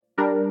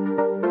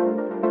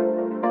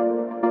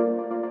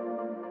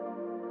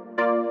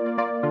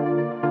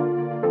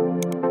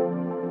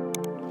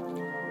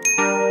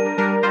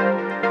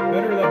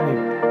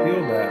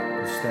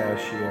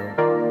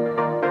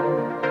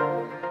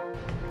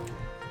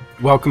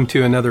Welcome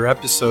to another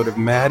episode of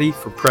Maddie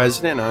for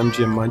President. I'm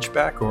Jim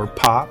Munchback, or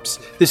Pops.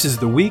 This is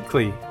the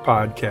weekly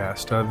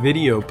podcast, a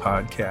video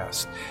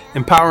podcast,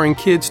 empowering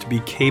kids to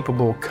be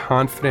capable,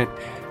 confident,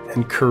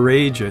 and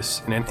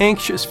courageous in an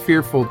anxious,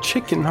 fearful,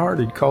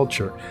 chicken-hearted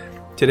culture.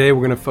 Today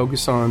we're going to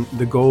focus on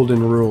the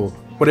golden rule.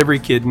 What every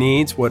kid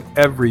needs, what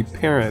every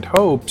parent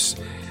hopes,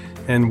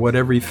 and what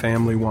every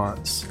family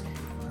wants.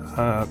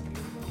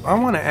 I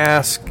want to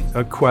ask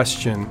a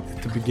question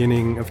at the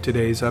beginning of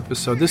today's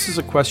episode. This is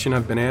a question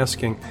I've been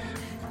asking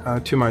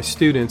to my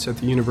students at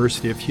the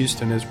University of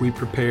Houston as we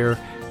prepare.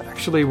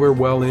 Actually, we're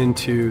well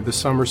into the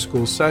summer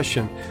school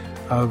session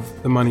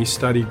of the Money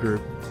Study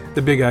Group.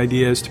 The big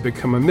idea is to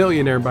become a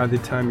millionaire by the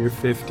time you're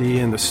 50,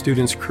 and the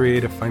students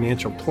create a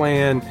financial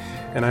plan,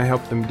 and I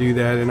help them do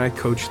that, and I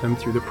coach them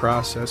through the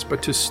process.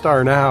 But to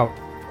start out,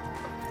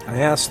 I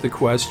ask the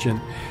question,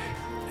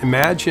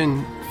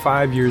 imagine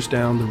 5 years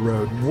down the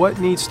road, what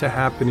needs to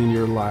happen in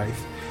your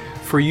life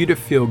for you to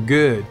feel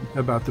good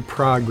about the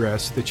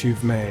progress that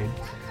you've made?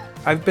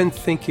 I've been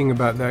thinking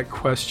about that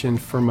question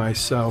for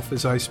myself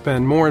as I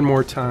spend more and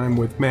more time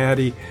with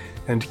Maddie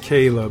and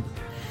Caleb.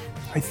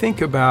 I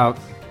think about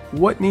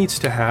what needs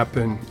to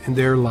happen in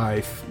their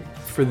life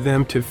for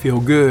them to feel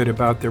good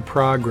about their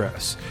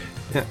progress.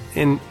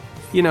 And,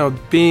 you know,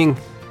 being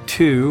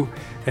 2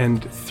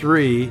 and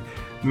 3,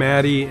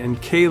 Maddie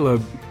and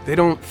Caleb, they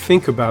don't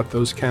think about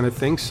those kind of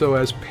things. So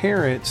as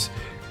parents,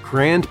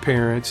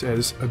 grandparents,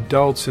 as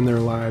adults in their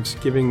lives,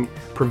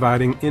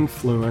 providing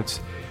influence,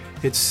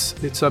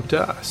 it's up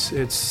to us.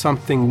 It's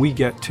something we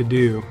get to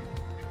do.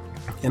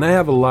 And I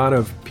have a lot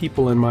of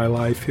people in my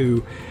life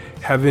who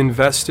have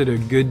invested a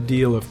good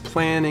deal of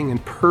planning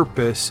and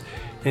purpose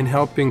in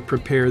helping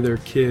prepare their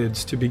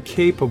kids to be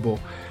capable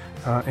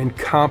and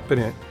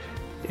competent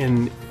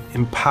and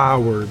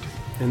empowered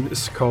in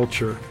this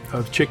culture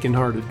of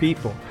chicken-hearted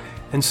people.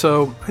 And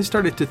so I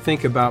started to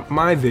think about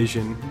my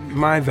vision,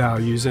 my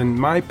values, and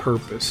my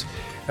purpose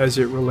as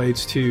it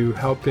relates to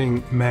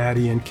helping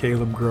Maddie and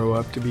Caleb grow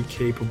up to be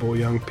capable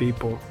young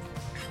people.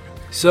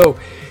 So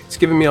it's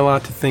given me a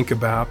lot to think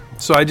about.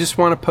 So I just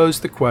want to pose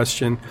the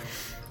question,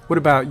 what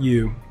about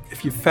you?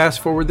 If you fast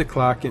forward the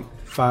clock in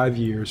 5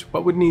 years,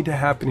 what would need to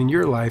happen in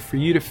your life for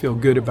you to feel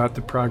good about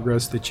the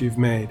progress that you've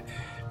made?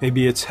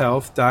 Maybe it's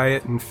health,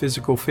 diet, and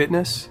physical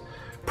fitness,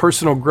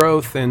 personal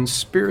growth and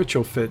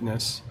spiritual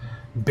fitness,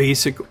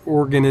 basic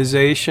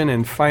organization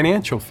and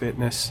financial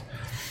fitness.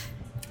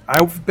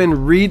 I've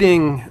been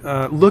reading,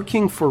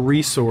 looking for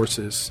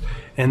resources,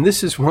 and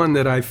this is one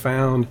that I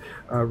found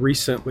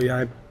recently.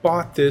 I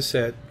bought this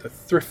at the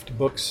thrift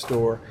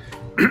bookstore,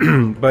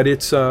 but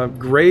it's a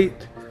great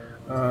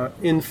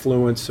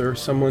influencer,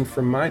 someone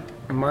from my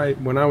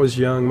when I was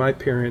young, my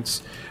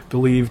parents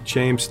believed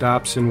James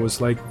Dobson was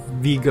like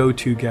the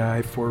go-to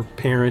guy for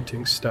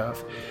parenting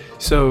stuff.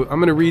 So I'm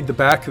going to read the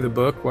back of the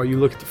book while you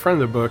look at the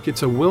front of the book.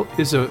 It's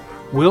a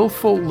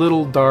willful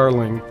little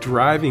darling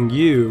driving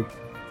you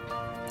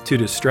to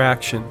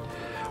distraction.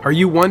 Are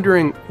you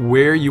wondering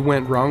where you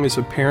went wrong as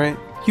a parent?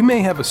 You may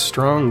have a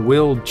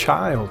strong-willed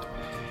child.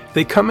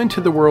 They come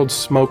into the world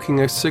smoking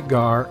a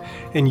cigar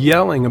and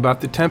yelling about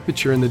the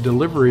temperature in the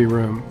delivery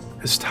room.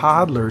 As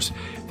toddlers,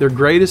 their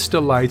greatest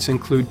delights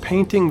include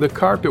painting the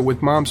carpet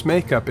with mom's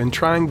makeup and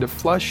trying to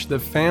flush the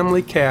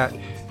family cat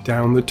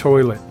down the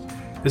toilet.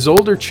 As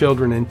older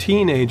children and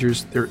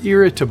teenagers, they're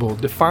irritable,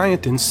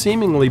 defiant, and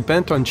seemingly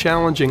bent on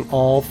challenging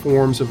all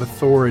forms of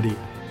authority.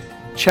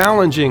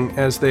 Challenging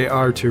as they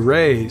are to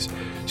raise,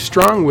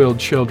 strong-willed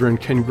children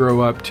can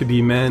grow up to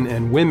be men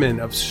and women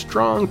of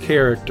strong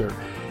character,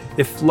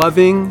 if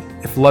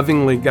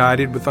lovingly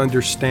guided with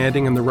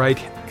understanding and the right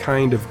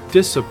kind of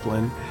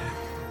discipline.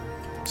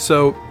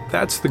 So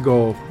that's the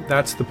goal,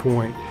 that's the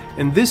point.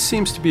 And this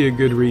seems to be a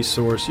good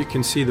resource. You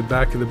can see the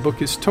back of the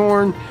book is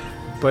torn,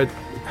 but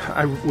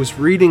I was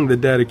reading the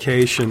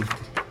dedication,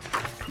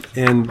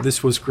 and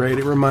this was great.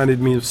 It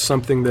reminded me of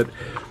something that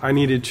I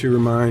needed to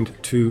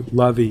remind to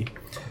Lovey.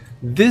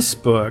 This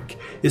book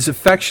is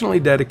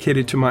affectionately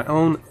dedicated to my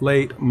own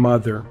late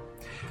mother,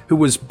 who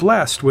was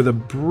blessed with a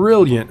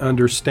brilliant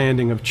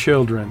understanding of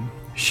children.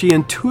 She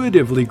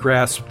intuitively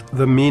grasped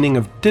the meaning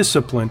of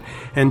discipline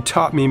and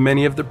taught me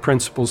many of the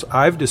principles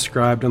I've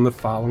described on the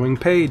following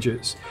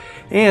pages.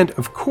 And,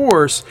 of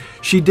course,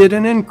 she did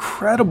an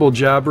incredible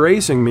job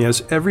raising me,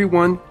 as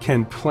everyone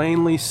can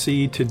plainly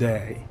see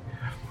today.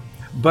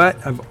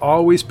 But I've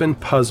always been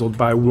puzzled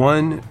by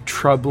one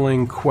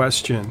troubling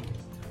question.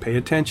 Pay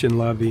attention,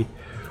 Lovey.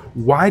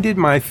 Why did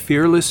my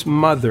fearless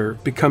mother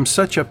become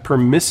such a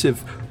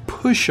permissive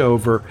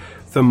pushover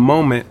the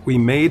moment we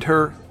made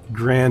her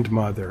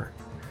grandmother?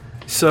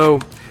 So,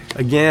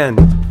 again,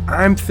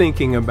 I'm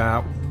thinking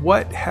about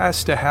what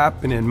has to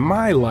happen in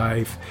my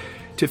life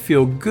to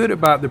feel good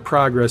about the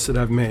progress that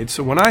I've made.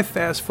 So when I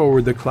fast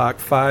forward the clock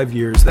 5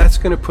 years, that's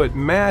going to put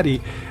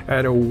Maddie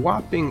at a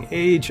whopping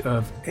age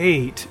of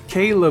 8.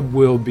 Caleb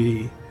will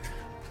be,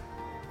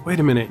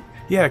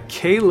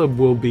 Caleb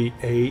will be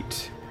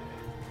 8.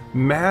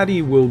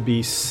 Maddie will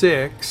be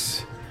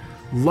 6.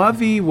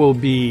 Lovey will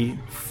be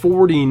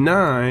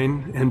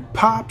 49, and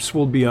Pops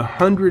will be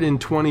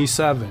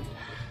 127.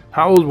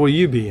 How old will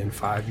you be in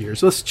 5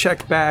 years? Let's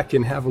check back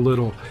and have a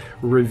little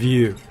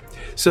review.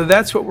 So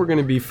that's what we're going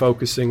to be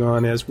focusing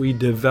on as we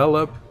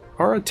develop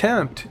or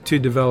attempt to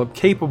develop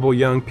capable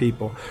young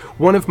people.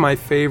 One of my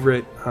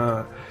favorite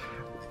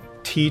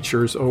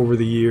teachers over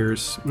the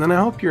years, and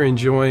I hope you're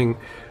enjoying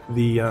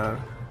the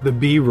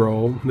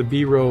B-roll. The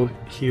B-roll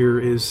here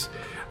is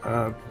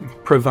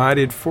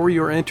provided for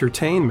your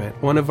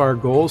entertainment. One of our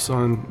goals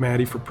on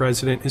Maddie for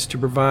President is to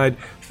provide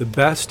the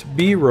best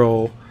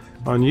B-roll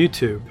on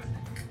YouTube.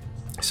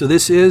 So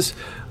this is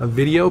a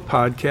video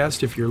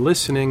podcast. If you're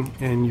listening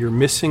and you're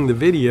missing the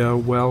video,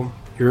 well,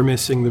 you're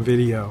missing the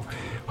video.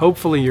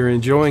 Hopefully you're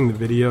enjoying the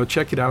video.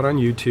 Check it out on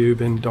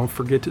YouTube, and don't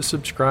forget to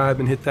subscribe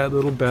and hit that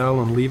little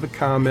bell and leave a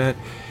comment.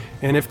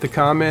 And if the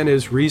comment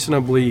is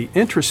reasonably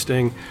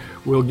interesting,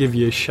 we'll give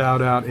you a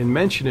shout out and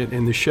mention it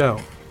in the show.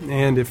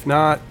 And if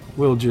not,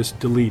 we'll just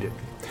delete it.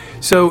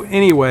 So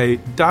anyway,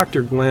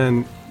 Dr.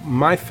 Glenn,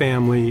 my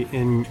family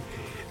and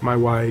my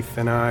wife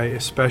and I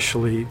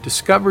especially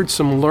discovered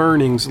some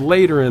learnings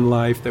later in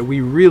life that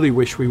we really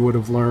wish we would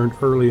have learned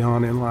early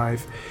on in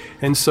life.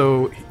 And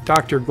so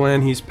Dr.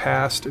 Glenn, he's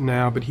passed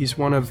now, but he's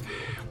one of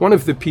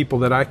the people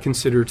that I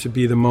consider to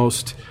be the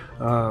most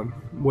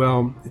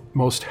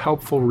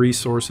helpful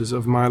resources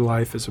of my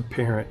life as a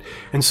parent.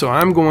 And so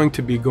I'm going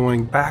to be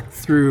going back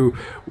through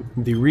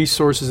the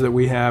resources that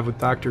we have with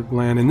Dr.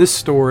 Glenn. And this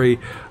story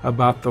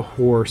about the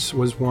horse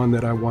was one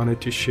that I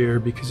wanted to share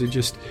because it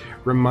just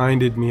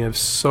reminded me of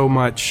so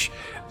much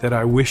that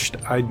I wished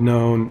I'd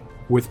known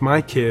with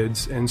my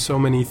kids, and so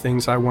many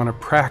things I want to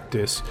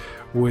practice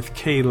with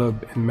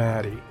Caleb and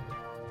Maddie.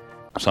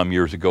 Some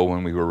years ago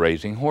when we were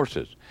raising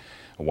horses,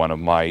 one of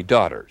my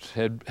daughters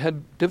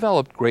had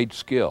developed great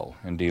skill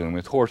in dealing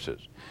with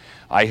horses.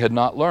 I had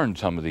not learned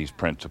some of these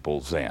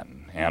principles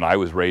then, and I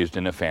was raised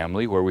in a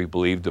family where we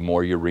believed the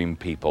more you ream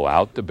people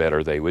out, the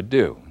better they would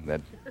do. That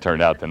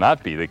turned out to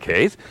not be the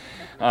case.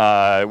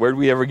 Where'd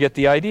we ever get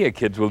the idea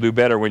kids will do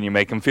better when you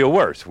make them feel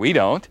worse? We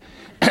don't,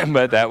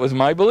 but that was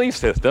my belief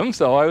system,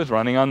 so I was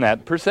running on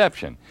that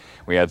perception.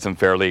 We had some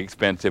fairly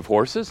expensive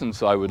horses, and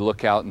so I would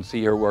look out and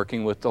see her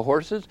working with the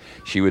horses.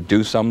 She would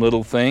do some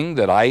little thing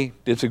that I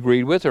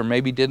disagreed with or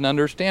maybe didn't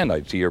understand.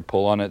 I'd see her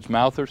pull on its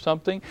mouth or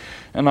something,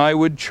 and I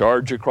would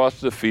charge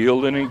across the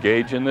field and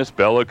engage in this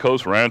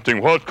bellicose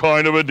ranting, what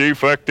kind of a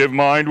defective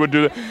mind would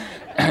do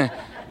that?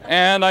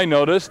 And I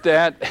noticed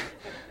that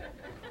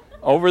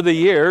over the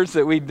years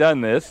that we'd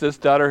done this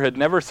daughter had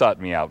never sought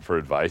me out for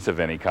advice of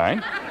any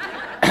kind.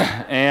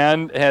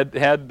 And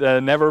had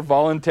never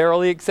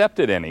voluntarily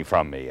accepted any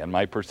from me. And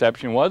my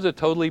perception was a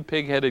totally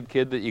pig-headed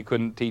kid that you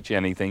couldn't teach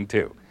anything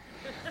to.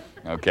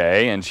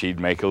 Okay, and she'd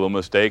make a little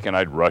mistake, and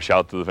I'd rush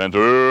out to the fence,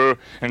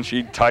 and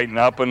she'd tighten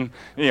up and,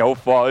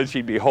 fall, and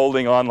she'd be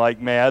holding on like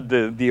mad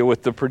to deal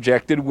with the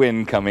projected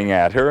wind coming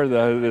at her,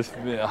 this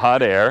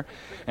hot air.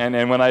 And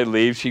then when I'd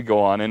leave, she'd go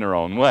on in her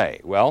own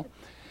way. Well,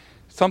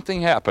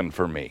 something happened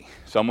for me.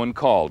 Someone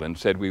called and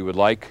said we would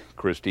like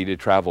Christy to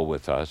travel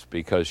with us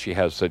because she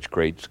has such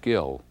great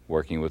skill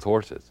working with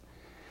horses.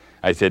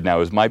 I said,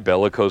 now is my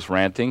bellicose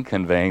ranting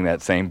conveying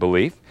that same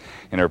belief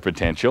in her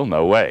potential?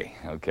 No way.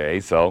 Okay,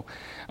 so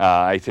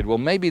I said, well,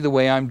 maybe the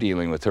way I'm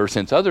dealing with her,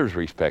 since others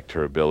respect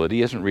her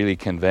ability, isn't really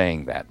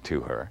conveying that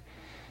to her.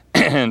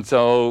 And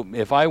so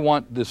if I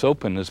want this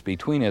openness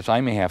between us,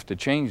 I may have to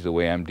change the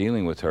way I'm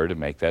dealing with her to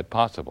make that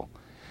possible.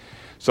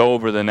 So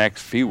over the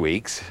next few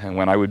weeks, and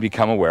when I would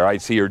become aware,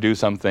 I'd see her do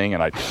something,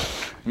 and I'd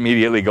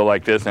immediately go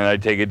like this, and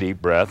I'd take a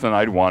deep breath, and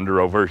I'd wander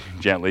over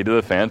gently to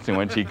the fence, and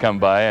when she'd come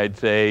by, I'd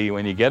say,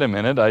 when you get a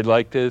minute, I'd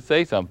like to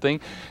say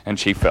something. And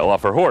she fell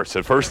off her horse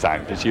the first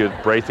time, because she was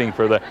bracing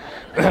for the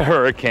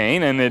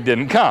hurricane, and it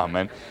didn't come.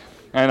 And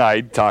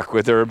I'd talk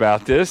with her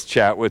about this,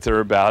 chat with her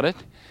about it.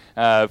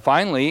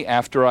 Finally,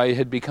 after I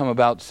had become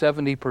about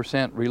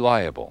 70%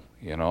 reliable,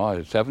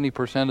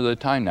 70% of the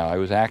time now I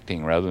was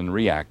acting rather than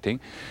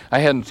reacting. I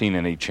hadn't seen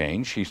any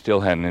change. She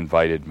still hadn't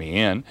invited me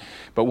in.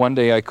 But one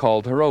day I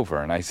called her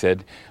over and I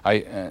said,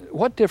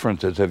 what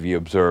differences have you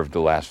observed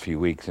the last few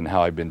weeks in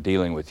how I've been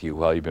dealing with you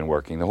while you've been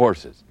working the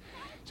horses?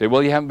 She said,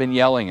 well, you haven't been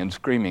yelling and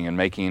screaming and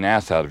making an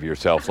ass out of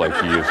yourself like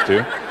you used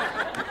to.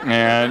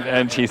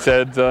 And she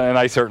said, and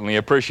I certainly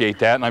appreciate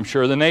that, and I'm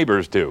sure the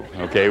neighbors do,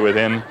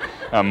 within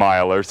a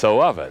mile or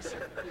so of us.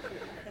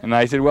 And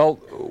I said, well,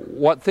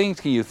 what things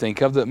can you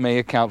think of that may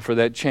account for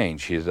that change?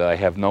 She said, I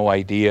have no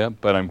idea,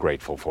 but I'm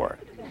grateful for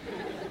it.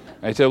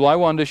 I said, well, I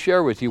wanted to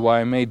share with you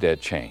why I made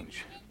that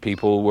change.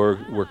 People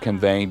were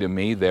conveying to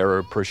me their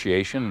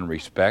appreciation and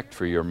respect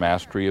for your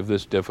mastery of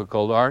this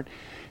difficult art,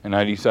 and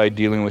I decided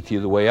dealing with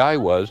you the way I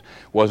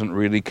wasn't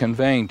really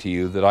conveying to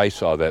you that I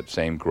saw that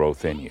same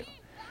growth in you.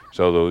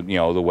 So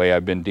the way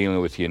I've been dealing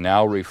with you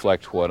now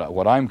reflects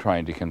what I'm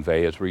trying to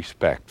convey as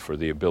respect for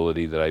the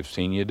ability that I've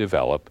seen you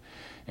develop,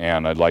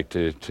 and I'd like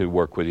to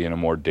work with you in a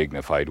more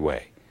dignified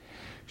way.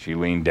 She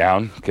leaned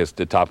down, kissed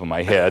the top of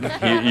my head.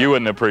 You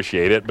wouldn't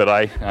appreciate it, but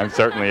I'm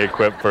certainly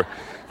equipped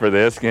for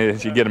this.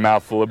 She'd get a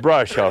mouthful of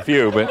brush off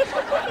you, but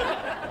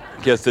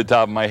kissed the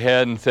top of my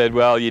head and said,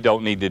 well, you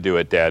don't need to do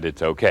it, Dad,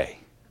 it's okay.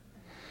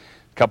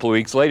 A couple of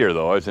weeks later,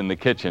 though, I was in the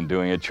kitchen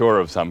doing a chore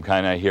of some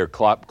kind. I hear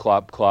clop,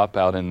 clop, clop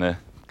out in the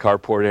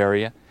carport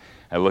area.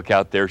 I look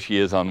out, there she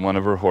is on one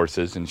of her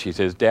horses, and she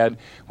says, Dad,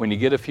 when you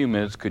get a few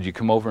minutes, could you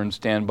come over and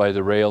stand by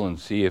the rail and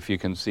see if you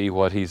can see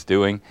what he's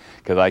doing?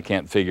 Because I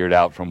can't figure it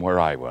out from where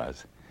I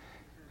was.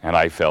 And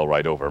I fell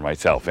right over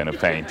myself in a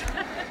faint,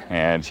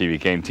 and she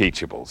became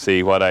teachable.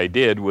 See, what I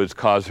did was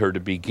cause her to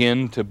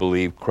begin to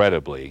believe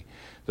credibly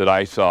that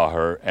I saw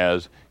her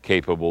as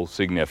capable,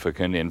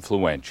 significant,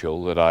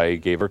 influential, that I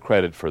gave her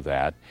credit for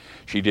that.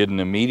 She didn't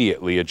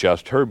immediately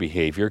adjust her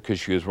behavior because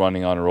she was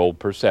running on her old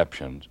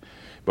perceptions.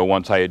 But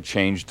once I had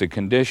changed the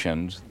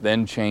conditions,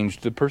 then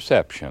changed the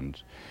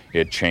perceptions,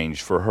 it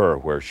changed for her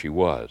where she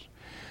was.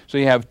 So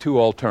you have two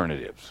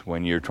alternatives.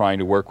 When you're trying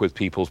to work with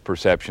people's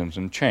perceptions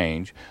and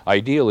change,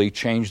 ideally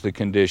change the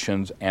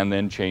conditions and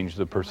then change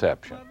the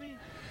perception.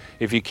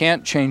 If you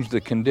can't change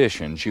the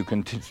conditions, you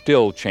can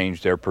still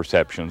change their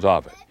perceptions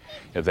of it.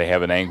 If they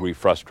have an angry,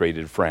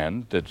 frustrated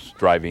friend that's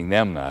driving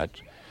them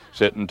nuts,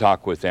 sit and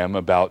talk with them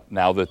about,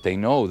 now that they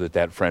know that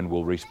that friend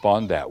will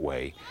respond that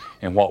way,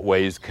 in what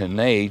ways can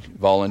they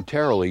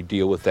voluntarily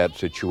deal with that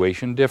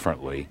situation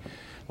differently.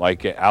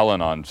 Like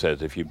Al-Anon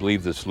says, if you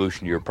believe the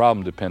solution to your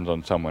problem depends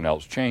on someone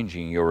else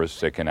changing, you're as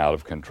sick and out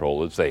of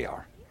control as they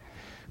are.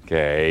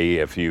 Okay,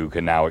 if you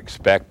can now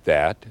expect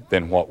that,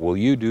 then what will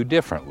you do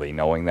differently,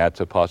 knowing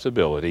that's a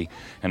possibility?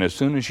 And as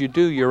soon as you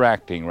do, you're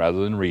acting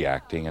rather than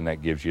reacting, and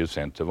that gives you a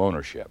sense of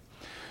ownership.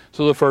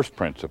 So the first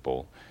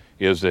principle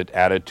is that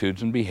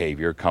attitudes and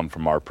behavior come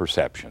from our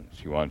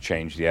perceptions. You want to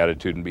change the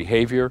attitude and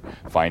behavior,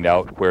 find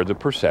out where the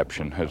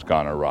perception has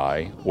gone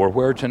awry, or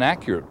where it's an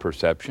accurate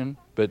perception,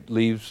 but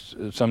leaves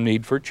some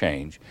need for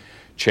change,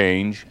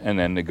 and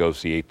then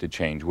negotiate the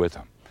change with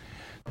them.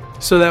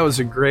 So that was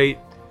a great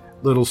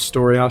little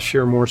story. I'll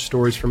share more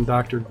stories from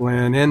Dr.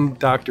 Glenn and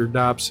Dr.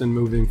 Dobson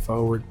moving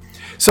forward.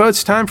 So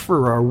it's time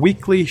for our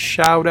weekly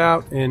shout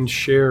out and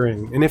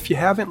sharing. And if you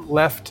haven't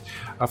left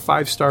a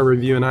 5-star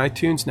review in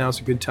iTunes, now's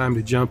a good time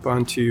to jump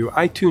onto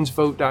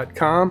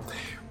itunesvote.com,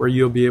 where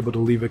you'll be able to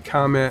leave a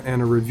comment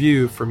and a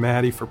review for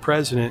Maddie for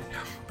President.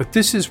 But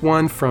this is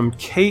one from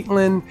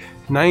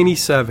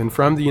Caitlin97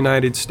 from the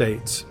United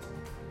States.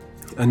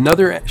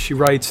 She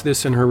writes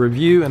this in her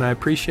review, and I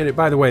appreciate it.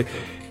 By the way,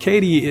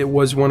 Katie, it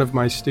was one of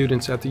my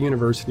students at the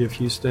University of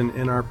Houston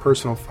in our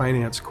personal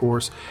finance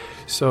course.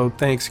 So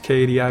thanks,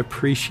 Katie. I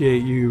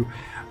appreciate you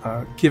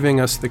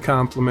giving us the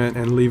compliment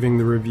and leaving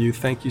the review.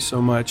 Thank you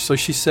so much. So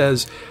she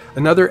says,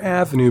 another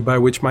avenue by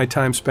which my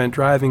time spent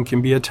driving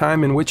can be a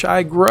time in which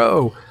I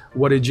grow.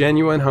 What a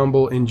genuine,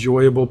 humble,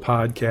 enjoyable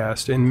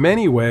podcast. In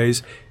many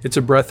ways, it's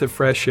a breath of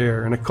fresh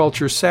air. In a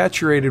culture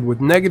saturated with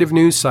negative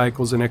news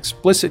cycles and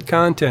explicit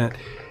content,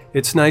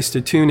 it's nice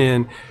to tune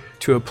in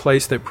to a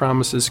place that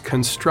promises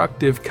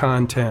constructive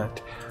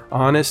content,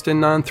 honest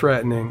and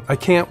non-threatening. I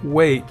can't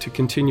wait to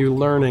continue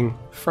learning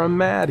from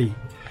Maddie.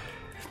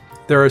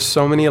 There are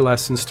so many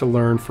lessons to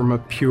learn from a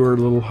pure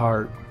little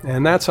heart,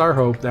 and that's our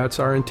hope, that's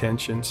our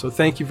intention. So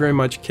thank you very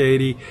much,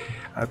 Katie.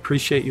 I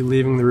appreciate you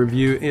leaving the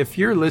review. If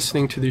you're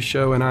listening to the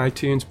show in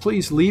iTunes,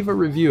 please leave a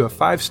review, a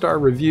 5-star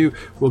review.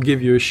 We'll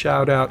give you a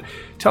shout out.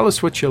 Tell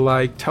us what you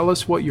like. Tell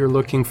us what you're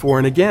looking for.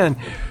 And again,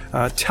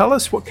 tell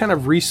us what kind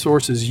of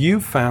resources you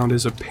found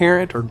as a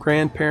parent or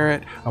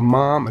grandparent, a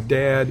mom, a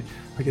dad.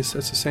 I guess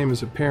that's the same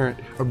as a parent,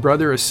 a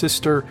brother, a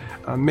sister.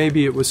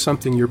 Maybe it was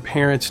something your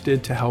parents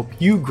did to help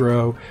you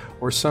grow,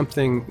 or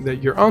something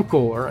that your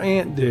uncle or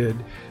aunt did,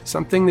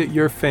 something that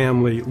your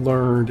family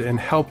learned and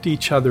helped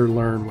each other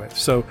learn with.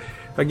 So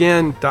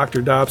again,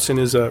 Dr. Dobson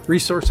is a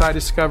resource I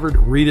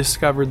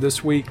rediscovered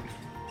this week,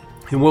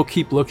 and we'll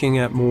keep looking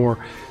at more.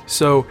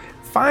 So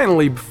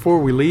finally, before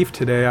we leave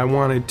today, I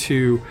wanted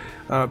to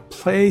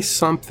play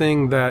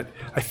something that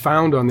I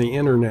found on the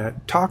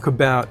internet, talk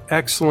about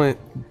excellent,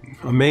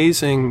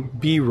 amazing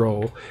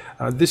B-roll.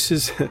 This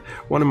is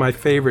one of my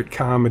favorite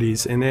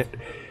comedies, and it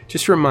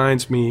just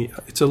reminds me,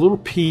 it's a little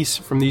piece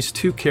from these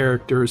two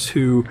characters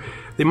who,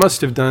 they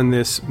must have done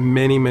this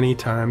many, many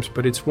times,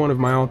 but it's one of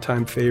my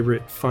all-time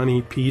favorite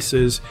funny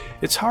pieces.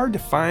 It's hard to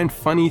find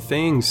funny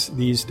things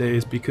these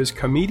days because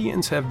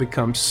comedians have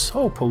become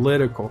so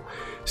political.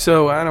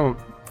 So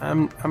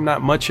I'm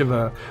not much of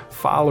a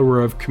follower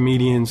of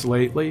comedians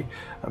lately,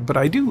 but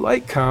I do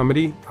like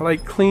comedy. I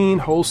like clean,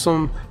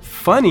 wholesome,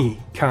 funny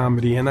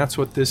comedy, and that's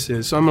what this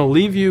is. So I'm going to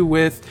leave you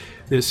with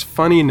this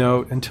funny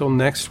note until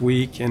next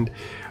week, and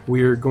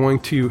we're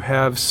going to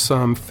have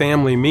some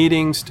family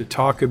meetings to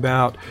talk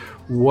about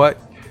what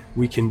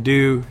we can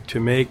do to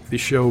make the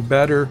show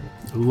better.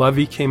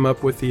 Lovey came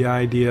up with the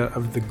idea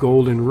of the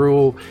golden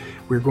rule.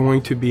 We're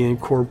going to be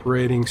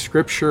incorporating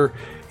scripture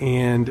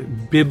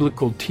and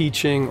biblical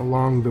teaching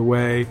along the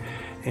way.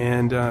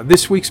 And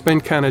this week's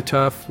been kind of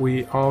tough.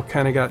 We all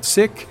kind of got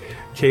sick.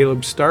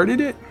 Caleb started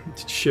it,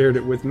 shared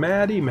it with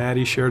Maddie.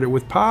 Maddie shared it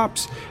with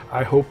Pops.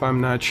 I hope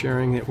I'm not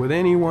sharing it with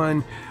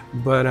anyone,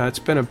 but it's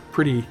been a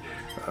pretty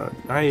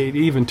I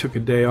even took a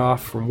day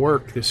off from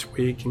work this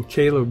week, and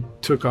Caleb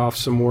took off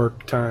some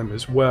work time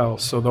as well.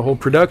 So the whole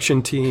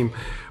production team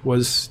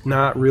was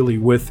not really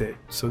with it.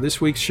 So this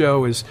week's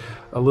show is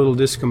a little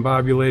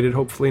discombobulated,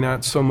 hopefully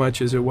not so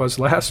much as it was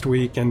last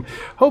week, and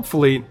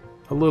hopefully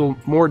a little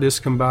more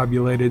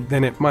discombobulated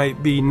than it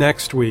might be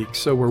next week.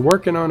 So we're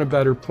working on a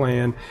better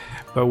plan,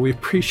 but we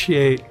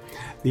appreciate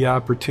the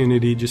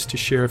opportunity just to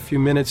share a few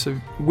minutes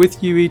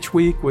with you each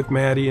week with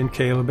Maddie and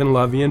Caleb and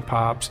Lovey and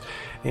Pops,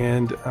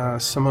 and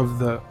some of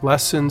the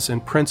lessons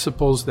and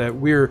principles that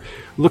we're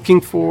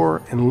looking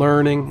for and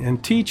learning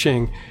and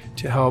teaching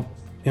to help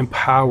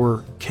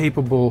empower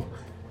capable,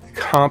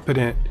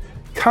 competent,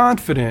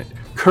 confident,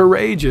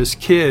 courageous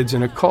kids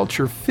in a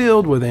culture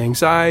filled with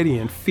anxiety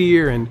and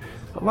fear and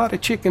a lot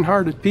of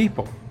chicken-hearted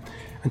people.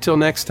 Until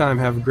next time,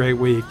 have a great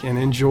week and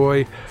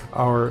enjoy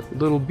our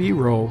little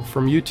B-roll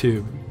from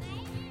YouTube.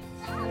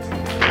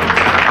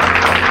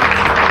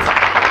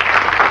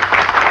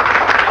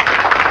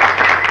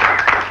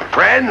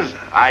 Friends,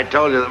 I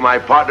told you that my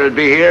partner would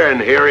be here, and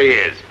here he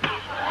is.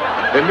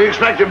 Didn't you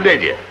expect him,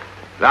 did you?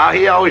 Now,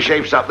 he always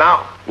shapes up.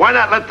 Now, why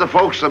not let the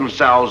folks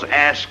themselves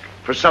ask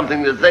for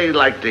something that they'd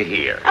like to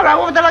hear? All right,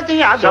 what would they like to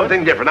hear?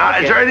 Something different. Now,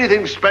 is there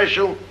anything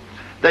special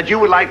that you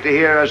would like to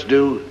hear us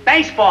do?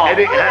 Baseball. No,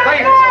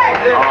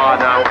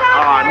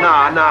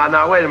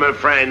 wait a minute,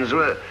 friends.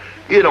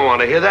 You don't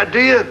want to hear that, do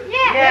you?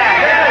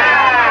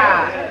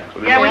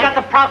 Yeah, we got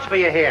the props for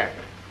you here.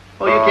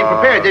 Oh, you came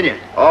prepared, didn't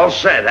you? All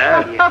set,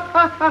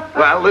 huh?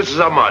 Well, this is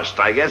a must.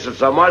 I guess it's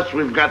a must.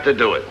 We've got to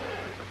do it.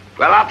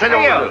 Well, I'll tell you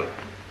what we'll do.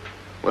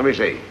 Let me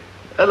see.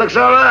 It looks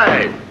all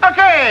right.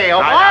 Okay,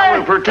 all Now, right.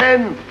 we'll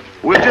pretend.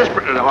 All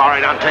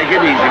right, I'll take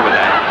it easy with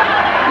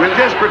that. We'll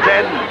just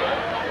pretend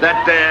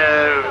that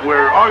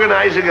we're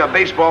organizing a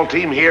baseball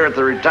team here at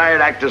the retired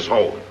actors'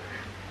 home.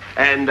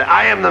 And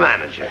I am the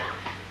manager.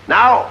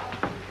 Now...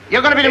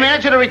 You're going to be the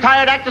manager of the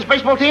retired actors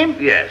baseball team?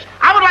 Yes.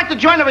 I would like to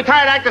join the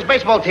retired actors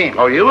baseball team.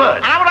 Oh, you would?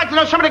 And I would like to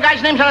know some of the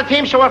guys' names on the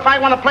team, so if I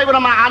want to play with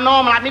them, I'll know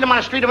them, and I meet them on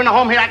the street or in the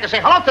home here, I can say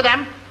hello to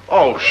them.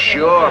 Oh,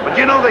 sure. But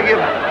you know they give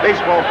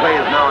baseball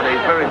players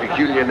nowadays very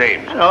peculiar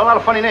names. I know, a lot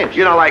of funny names.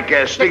 You know, like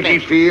Stinky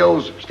Nicknames.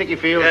 Fields. Sticky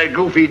Fields.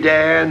 Goofy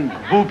Dan.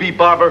 Boopy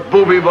Bobber.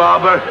 Booby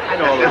Bobber. I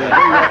know all of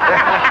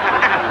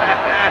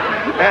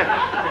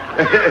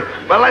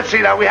them. Well, let's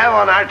see now. We have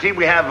on our team,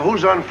 we have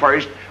who's on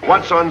first,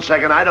 what's on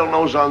second, I don't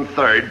know's on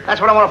third.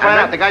 That's what I want to find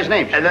out, the guy's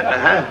names. And then,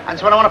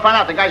 That's what I want to find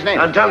out, the guy's name.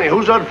 I'm telling you,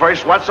 who's on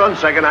first, what's on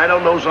second, I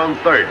don't know's on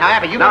third. Now,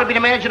 Abby, you going to be the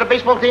manager of the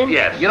baseball team?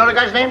 Yes. You know the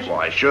guys' names? Well,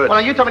 I should. Well,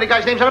 now you tell me the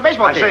guys' names on the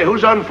baseball I team. say,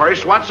 who's on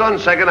first, what's on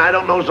second, I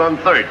don't know's on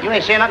third. You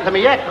ain't saying nothing to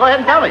me yet. Go ahead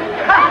and tell me.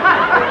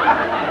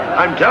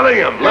 I'm telling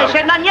him. You ain't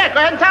said nothing yet. Go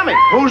ahead and tell me.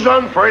 Who's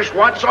on first,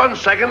 what's on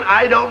second,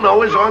 I don't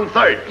know is on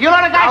third. You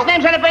know the guys'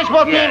 names on the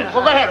baseball team? Yes.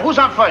 Well, go ahead. Who's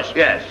on first?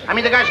 Yes. I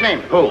mean the guy's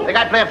name. Who? The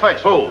guy playing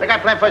first. Who? The guy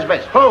playing first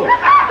base. Who?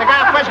 The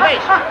guy on first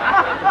base.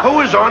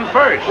 Who is on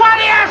first? What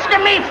are you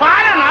asking me for?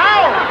 I don't know.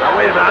 Now,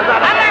 wait a minute,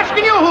 I'm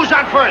asking you who's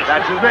on first.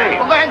 That's his name.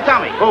 Well, go ahead and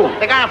tell me. Who?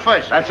 The guy on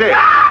first. That's it.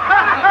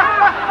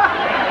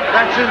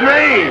 That's his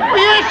name. Well,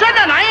 you ain't said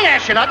nothing. I ain't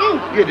asked you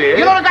nothing. You did.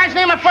 You know the guy's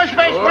name on first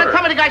base? Sure. Well,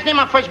 tell me the guy's name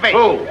on first base.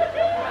 Who?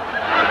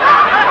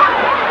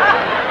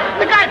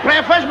 The guy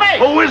playing first base.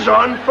 Who is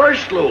on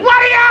first, Lou? What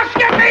are you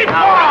asking me for?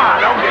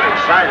 Now, don't get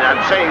excited. I'm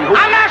saying who.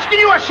 I'm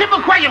asking you a simple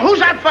question.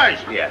 Who's on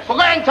first? Yes. Well,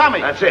 go ahead and tell me.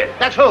 That's it.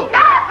 That's who?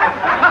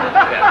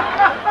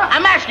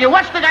 I'm asking you,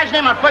 what's the guy's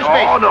name on first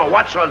base? Oh, no.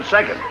 What's on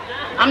second?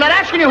 I'm not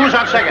asking you who's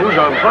on second. Who's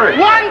on first?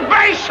 One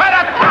base at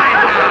a time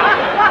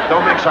now.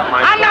 Don't mix up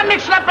my... I'm not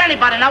mixing up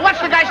anybody. Now, what's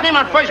the guy's name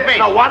on first base?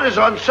 Now, what is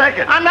on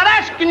second? I'm not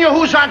asking you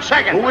who's on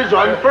second. Who is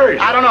on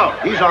first? I don't know.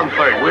 He's on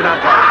third. We're not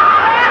talking...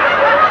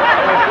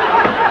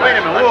 Wait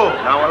a minute. Whoa.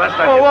 Now, well, let's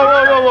not...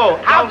 Whoa.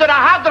 How did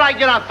I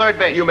get on third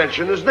base? You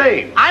mentioned his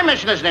name. I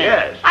mentioned his name.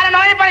 Yes. I don't know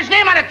anybody's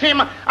name on the team.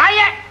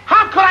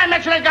 How could I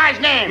mention a guy's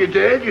name? You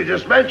did. You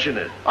just mentioned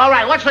it. All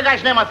right, what's the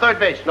guy's name on third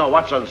base? No,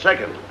 what's on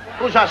second?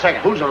 Who's on second?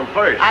 Who's on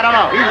first? I don't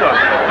know. He's on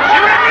first. See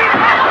what I mean?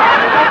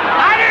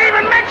 I didn't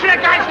even mention a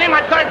guy's name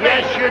on third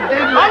base. Yes, you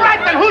did. All right,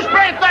 then who's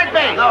playing third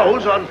base? No,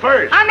 who's on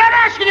first? I'm not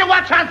asking you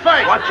what's on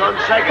first. What's on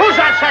second? Who's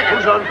on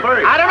second? Who's on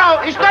first? I don't know.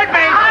 He's third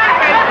base.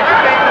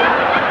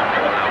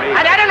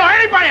 I don't know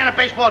anybody on a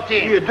baseball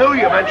team. You do.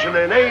 You mention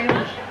their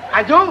names.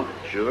 I do?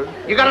 Sure.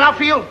 You got an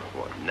outfield?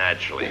 Well,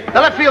 naturally. The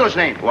left fielder's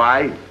name.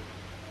 Why?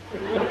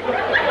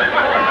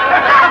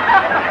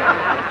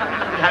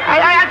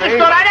 I just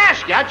thought I'd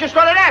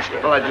ask you.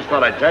 Well, I just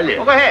thought I'd tell you.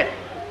 Well, go ahead.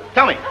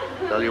 Tell me.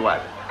 Tell you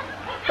what?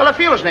 The left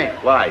fielder's name.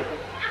 Why?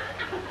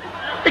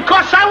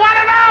 Because I want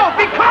to know.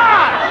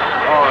 Because.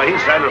 Oh,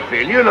 he's center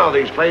field. You know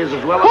these players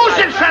as well as Who's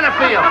I. in center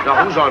field? No,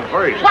 who's on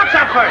first? What's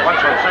on first?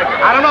 What's on second?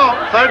 I don't know.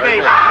 Third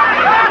base.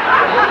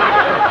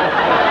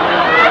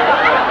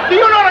 Do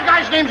you know the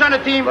guys' names on the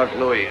team? Look,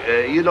 Louis,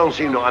 you don't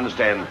seem to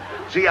understand.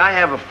 See, I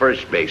have a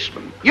first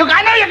baseman.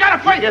 I know you got a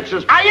first. He gets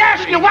his- I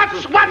asked you he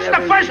what's gets his-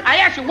 the first. I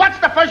asked you what's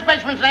the first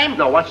baseman's name.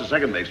 No, what's the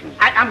second baseman?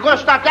 I'm going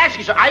to stop asking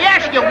you. So I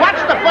asked you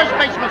what's the first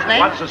baseman's name.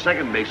 What's the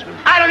second baseman?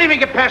 I don't even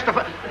get past the.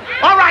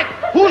 All right,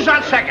 who's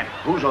on second?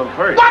 Who's on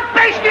first? What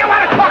base do you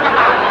want to talk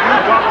about? You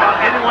talk about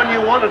anyone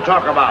you want to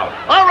talk about.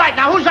 All right,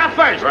 now who's on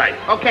first? Right.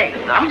 Okay.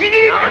 No.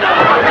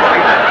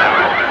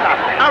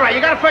 All right,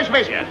 you got a first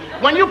base. Yes.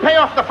 When you pay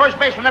off the first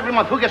baseman every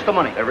month, who gets the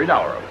money? Every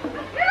dollar of it.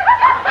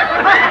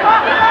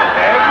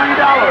 Every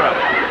dollar of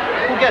it.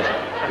 Who gets it?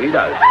 He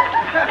does.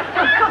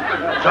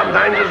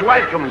 Sometimes his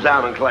wife comes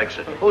down and collects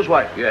it. Whose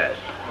wife? Yes.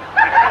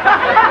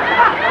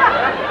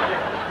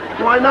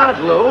 Why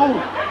not, Lou?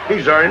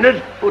 He's earned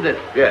it. Who did?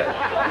 Yes.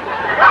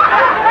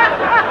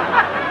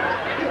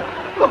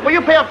 Look, when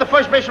you pay off the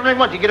first baseman every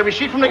month, you get a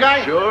receipt from the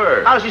guy?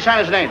 Sure. How does he sign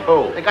his name?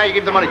 Who? The guy you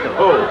give the money to.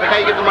 Who? The guy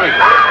you give the money to.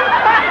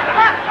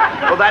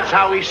 Well, that's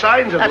how he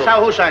signs it. That's Lou.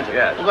 how who signs it?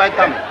 Yes. Go ahead,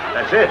 tell me.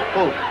 That's it.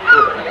 Who?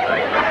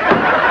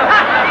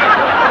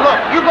 Look,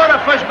 you go to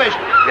first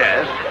baseman,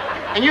 Yes.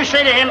 and you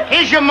say to him,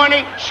 here's your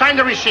money, sign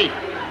the receipt.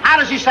 How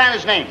does he sign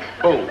his name?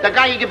 Who? The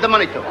guy you give the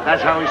money to.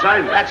 That's how he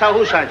signs it. That's how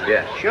who signs it?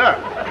 Yes. Sure.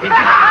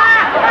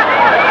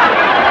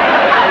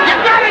 You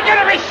gotta get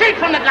a receipt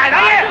from the guy,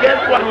 don't you?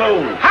 Get one,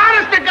 Lou. How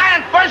does the guy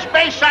on first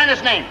base sign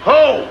his name?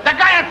 Who? The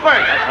guy on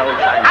first. That's how he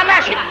signs it. I'm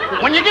asking,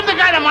 when you give the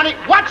guy the money,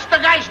 what's the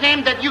guy's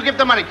name that you give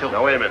the money to?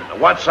 Now, wait a minute.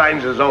 What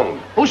signs his own?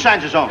 Who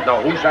signs his own?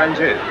 No, who signs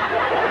his?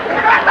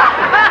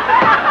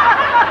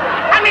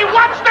 I mean,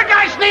 what's the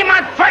guy's name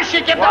on first you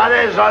give the... What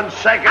is on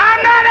second?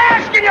 I'm not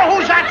asking you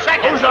who's on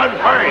second. Who's on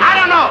first? I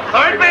don't know.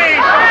 Third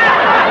base.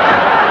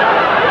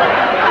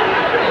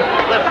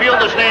 The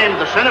fielder's name,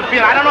 the center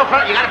field. I don't know if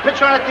you got a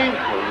pitcher on the team.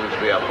 Well, this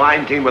will be a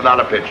fine team without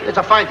a pitcher. It's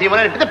a fine team.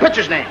 The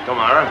pitcher's name.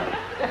 Tomorrow.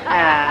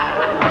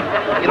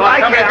 You don't want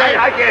to tell me the day?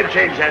 I can't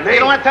change that name. You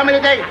don't want to tell me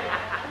the day?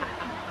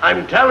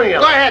 I'm telling you.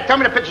 Go ahead. Tell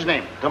me the pitcher's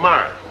name.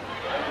 Tomorrow.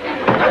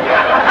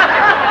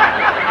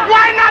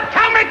 Why not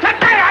tell me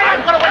today? I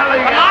ain't going to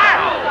wait till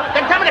tomorrow.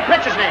 Then tell me the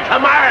pitcher's name.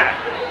 Tomorrow.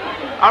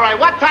 All right.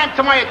 What time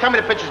tomorrow you tell me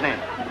the pitcher's name?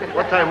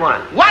 What time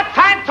what? What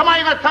time tomorrow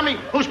you going to tell me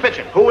who's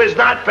pitching? Who is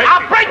not pitching?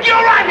 I'll break you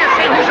right, you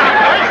see who's on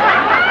first.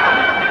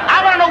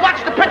 I want to know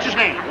what's the pitcher's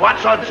name.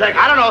 What's on second?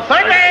 I don't know.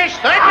 Third base.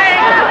 Third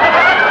base.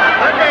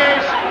 Third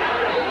base.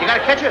 You got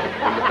a catcher?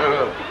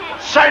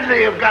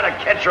 Certainly you've got a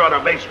catcher on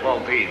a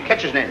baseball team.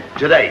 Catcher's name.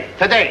 Today.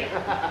 Today.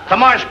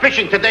 Tomorrow's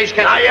pitching. Today's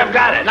catcher. Now you've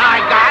got it. Now I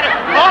got it.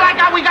 All I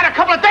got, we got a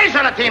couple of days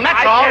on the team.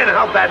 That's all. I can't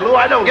help that, Lou.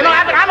 I don't You know,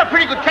 think- I'm a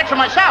pretty good catcher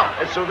myself.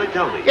 And so they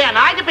tell me. Yeah,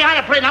 now I get behind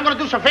the plate and I'm going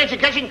to do some fancy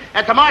catching,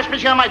 and tomorrow's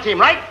pitching on my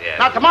team, right? Yeah.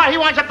 Now tomorrow he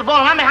winds up the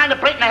ball and I'm behind the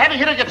plate and the heavy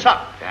hitter gets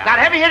up. Yeah. Now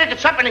the heavy hitter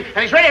gets up and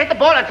he's ready to hit the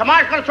ball, and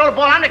tomorrow's going to throw the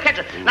ball. I'm the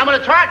catcher. Now when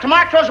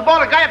tomorrow throws the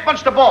ball, the guy up bunts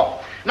the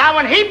ball. Now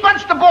when he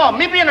bunts the ball,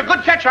 me being a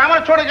good catcher, I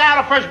want to throw the guy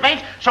out of first base,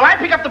 so I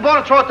pick up the ball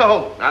and throw it to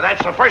who? Now that's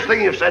the first thing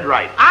you've said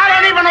right. I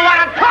don't even know what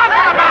I'm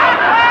talking about.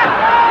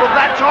 Well,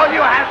 that's all you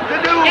have to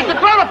do. Is to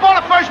throw the ball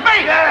to first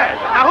base. Yes.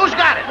 Now who's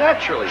got it?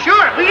 Naturally. Sure.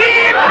 Look,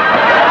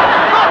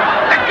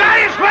 the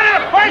guy is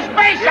running to first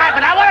base,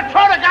 but I want to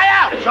throw the guy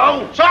out.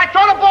 So I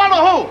throw the ball to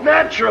who?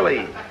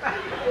 Naturally.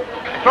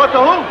 Throw it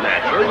to who?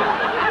 Naturally.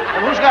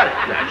 And who's got it?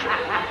 Naturally.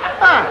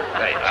 Huh.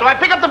 Hey, So I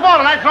pick up the ball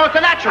and I throw it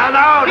to Natural.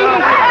 No.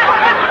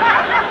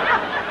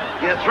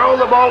 You throw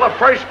the ball to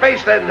first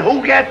base, then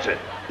who gets it?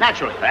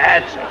 Naturally.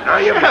 That's it. Now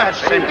you've That's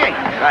the same thing.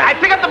 Right. I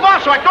pick up the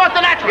ball, so I throw it to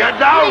Natural. You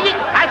don't.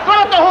 I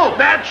throw it to who?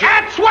 Natural.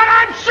 That's what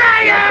I'm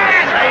saying!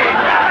 Saying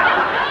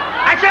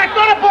that. I said I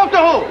throw the ball to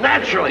who?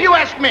 Naturally. You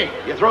ask me.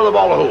 You throw the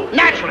ball to who?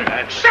 Naturally.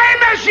 That's- Same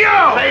as you!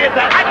 Say it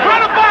that I way. throw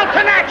the ball to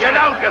Natural. You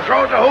don't. You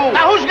throw it to who?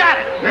 Now who's got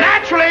it?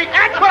 Naturally.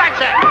 That's what I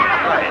said.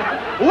 Right.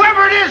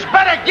 Whoever it is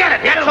better get it.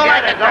 That's He'll all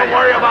I get can it. tell Don't you.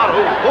 worry about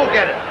who. Who'll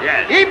get it?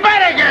 Yes. He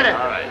better get it.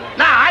 All right.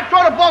 Now, I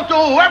throw the ball to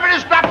whoever it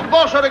is, drops the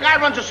ball, so the guy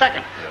runs a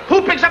second.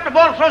 Who picks up the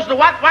ball and throws the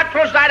what? What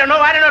throws the I don't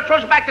know.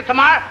 Throws it back to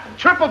Tamar.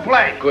 Triple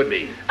play. Could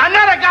be.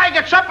 Another guy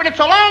gets up, and it's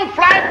a long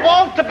fly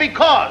ball to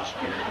because.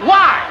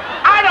 Why?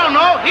 I don't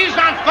know. He's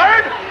on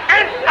third,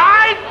 and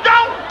I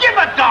don't give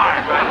a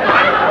darn.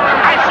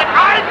 I said,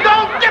 I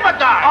don't give a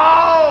darn.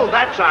 Oh,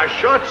 that's our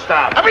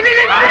shortstop. I mean,